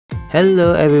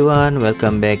Hello everyone,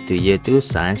 welcome back to Year 2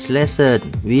 Science lesson.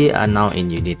 We are now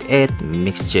in Unit 8,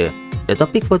 Mixture. The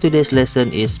topic for today's lesson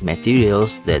is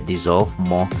materials that dissolve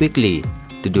more quickly.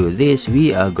 To do this,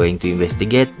 we are going to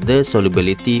investigate the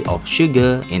solubility of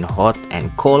sugar in hot and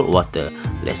cold water.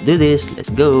 Let's do this, let's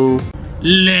go!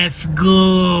 Let's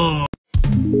go!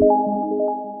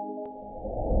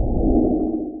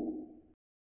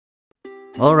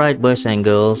 Alright boys and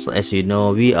girls, as you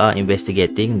know, we are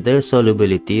investigating the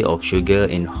solubility of sugar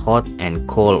in hot and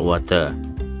cold water.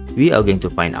 We are going to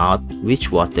find out which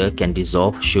water can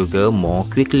dissolve sugar more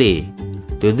quickly.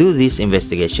 To do this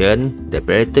investigation, the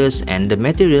apparatus and the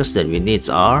materials that we need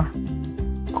are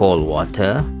cold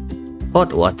water,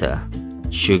 hot water,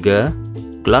 sugar,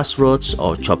 glass rods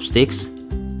or chopsticks,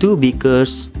 2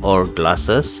 beakers or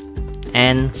glasses,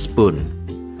 and spoon.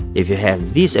 If you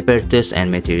have these apparatus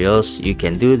and materials, you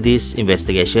can do this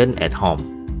investigation at home.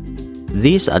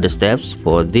 These are the steps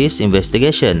for this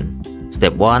investigation.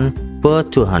 Step 1. Pour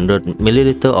 200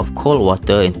 ml of cold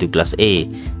water into glass A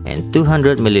and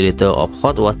 200 ml of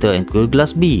hot water into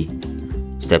glass B.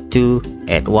 Step 2.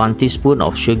 Add 1 teaspoon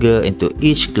of sugar into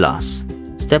each glass.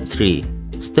 Step 3.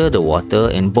 Stir the water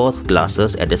in both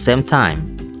glasses at the same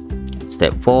time.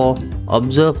 Step 4.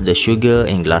 Observe the sugar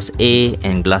in glass A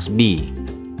and glass B.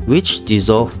 Which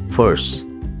dissolve first?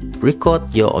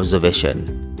 Record your observation.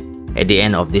 At the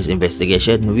end of this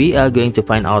investigation, we are going to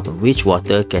find out which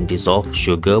water can dissolve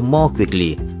sugar more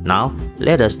quickly. Now,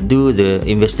 let us do the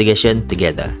investigation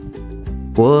together.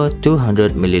 Pour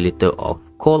 200 ml of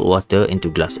cold water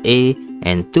into glass A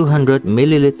and 200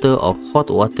 ml of hot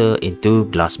water into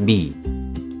glass B.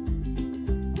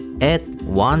 Add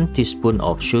 1 teaspoon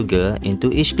of sugar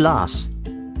into each glass.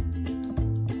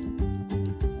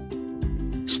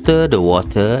 Stir the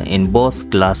water in both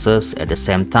glasses at the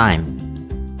same time.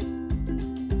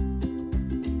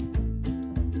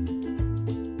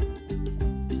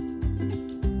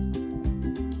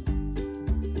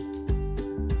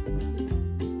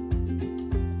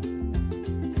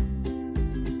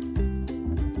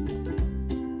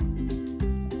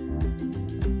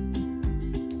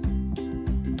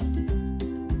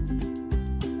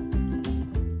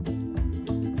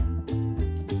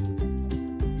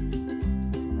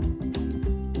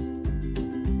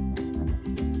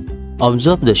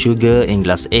 Observe the sugar in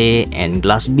glass A and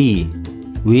glass B.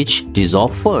 Which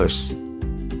dissolve first?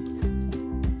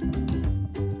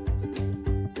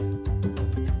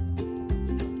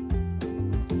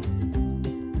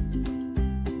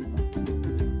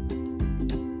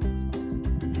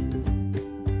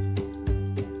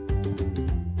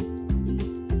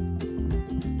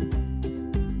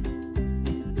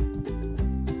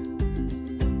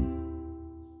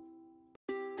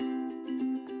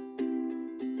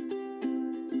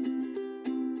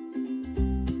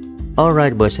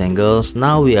 Alright boys and girls,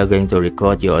 now we are going to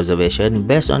record your observation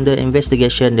based on the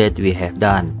investigation that we have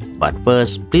done. But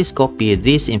first, please copy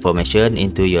this information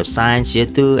into your Science Year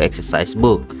 2 exercise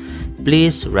book.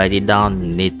 Please write it down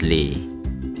neatly.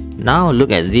 Now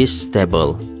look at this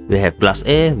table. We have glass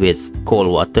A with cold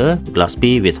water, glass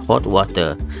B with hot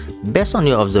water. Based on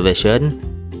your observation,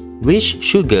 which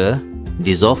sugar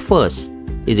dissolve first?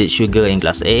 Is it sugar in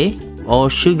glass A or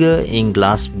sugar in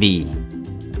glass B?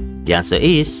 The answer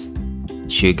is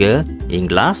sugar in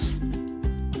glass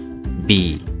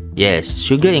B. Yes,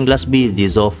 sugar in glass B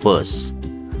dissolve first.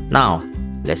 Now,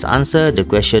 let's answer the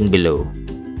question below.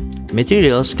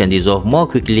 Materials can dissolve more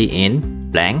quickly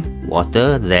in blank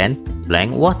water than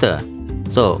blank water.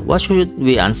 So, what should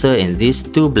we answer in these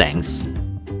two blanks?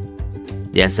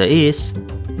 The answer is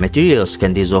materials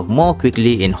can dissolve more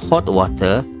quickly in hot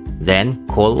water than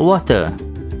cold water.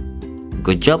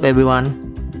 Good job everyone!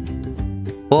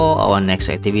 For our next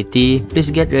activity, please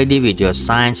get ready with your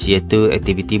Science Year 2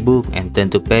 activity book and turn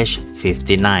to page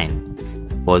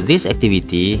 59. For this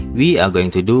activity, we are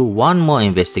going to do one more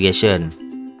investigation.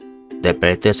 The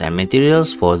apparatus and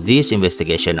materials for this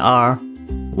investigation are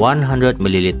 100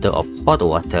 ml of hot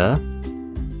water,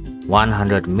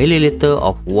 100 ml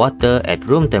of water at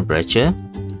room temperature,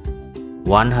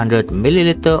 100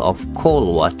 ml of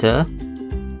cold water,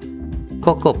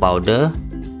 cocoa powder,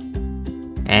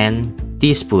 and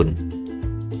teaspoon.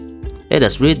 Let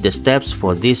us read the steps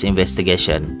for this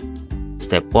investigation.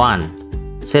 Step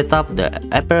 1. Set up the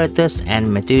apparatus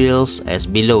and materials as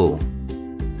below.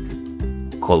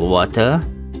 Cold water,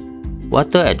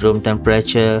 water at room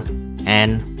temperature,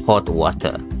 and hot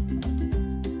water.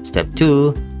 Step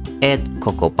 2. Add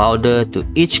cocoa powder to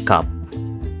each cup.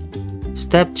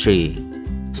 Step 3.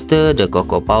 Stir the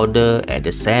cocoa powder at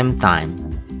the same time.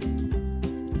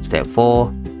 Step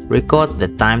 4. Record the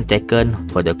time taken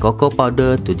for the cocoa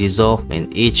powder to dissolve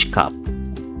in each cup.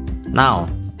 Now,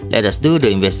 let us do the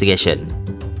investigation.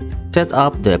 Set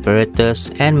up the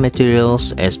apparatus and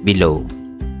materials as below.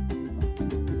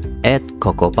 Add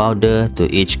cocoa powder to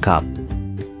each cup.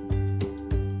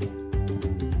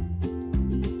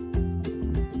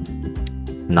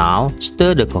 Now,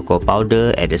 stir the cocoa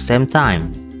powder at the same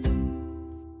time.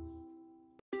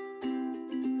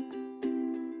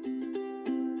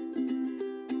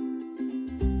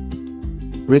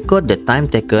 Record the time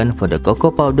taken for the cocoa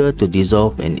powder to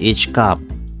dissolve in each cup.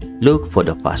 Look for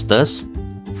the fastest,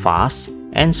 fast,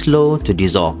 and slow to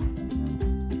dissolve.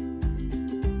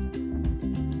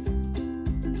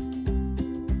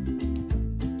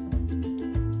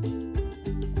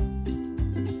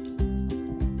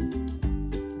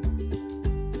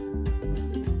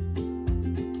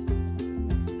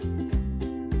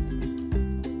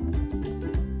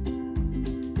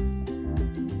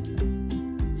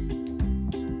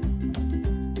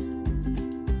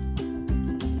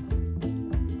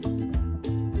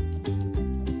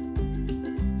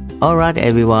 Alright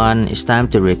everyone, it's time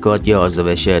to record your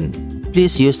observation.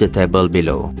 Please use the table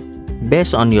below.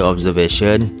 Based on your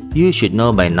observation, you should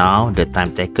know by now the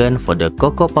time taken for the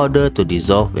cocoa powder to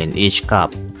dissolve in each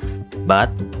cup. But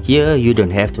here you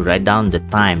don't have to write down the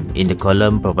time in the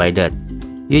column provided.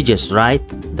 You just write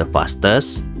the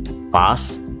fastest,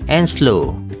 fast, and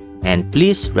slow. And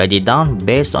please write it down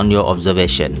based on your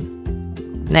observation.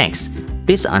 Next,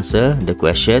 please answer the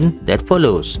question that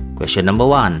follows. Question number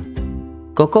 1.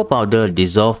 Cocoa powder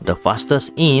dissolve the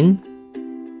fastest in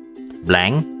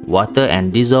blank water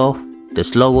and dissolve the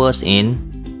slowest in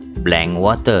blank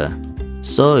water.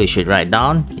 So you should write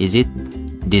down, is it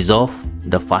dissolve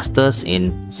the fastest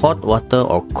in hot water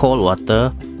or cold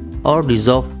water, or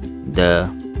dissolve the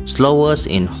slowest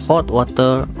in hot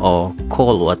water or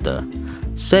cold water.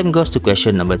 Same goes to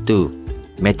question number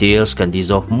 2. Materials can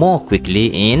dissolve more quickly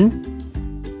in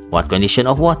what condition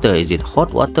of water? Is it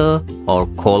hot water or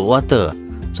cold water?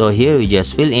 So here we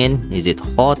just fill in, is it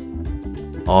hot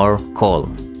or cold?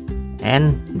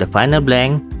 And the final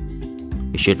blank,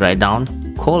 you should write down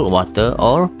cold water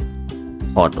or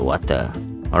hot water.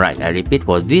 Alright, I repeat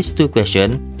for these two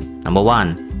questions. Number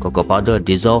 1, cocoa powder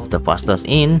dissolve the fastest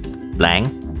in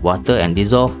blank water and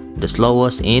dissolve the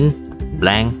slowest in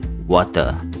blank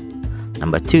water.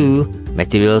 Number 2,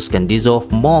 materials can dissolve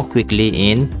more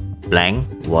quickly in blank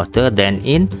water than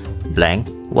in blank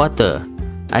water.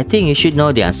 I think you should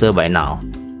know the answer by now.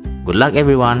 Good luck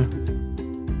everyone!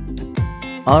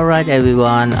 Alright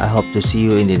everyone, I hope to see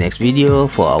you in the next video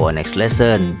for our next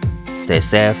lesson. Stay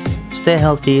safe, stay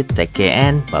healthy, take care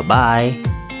and bye bye!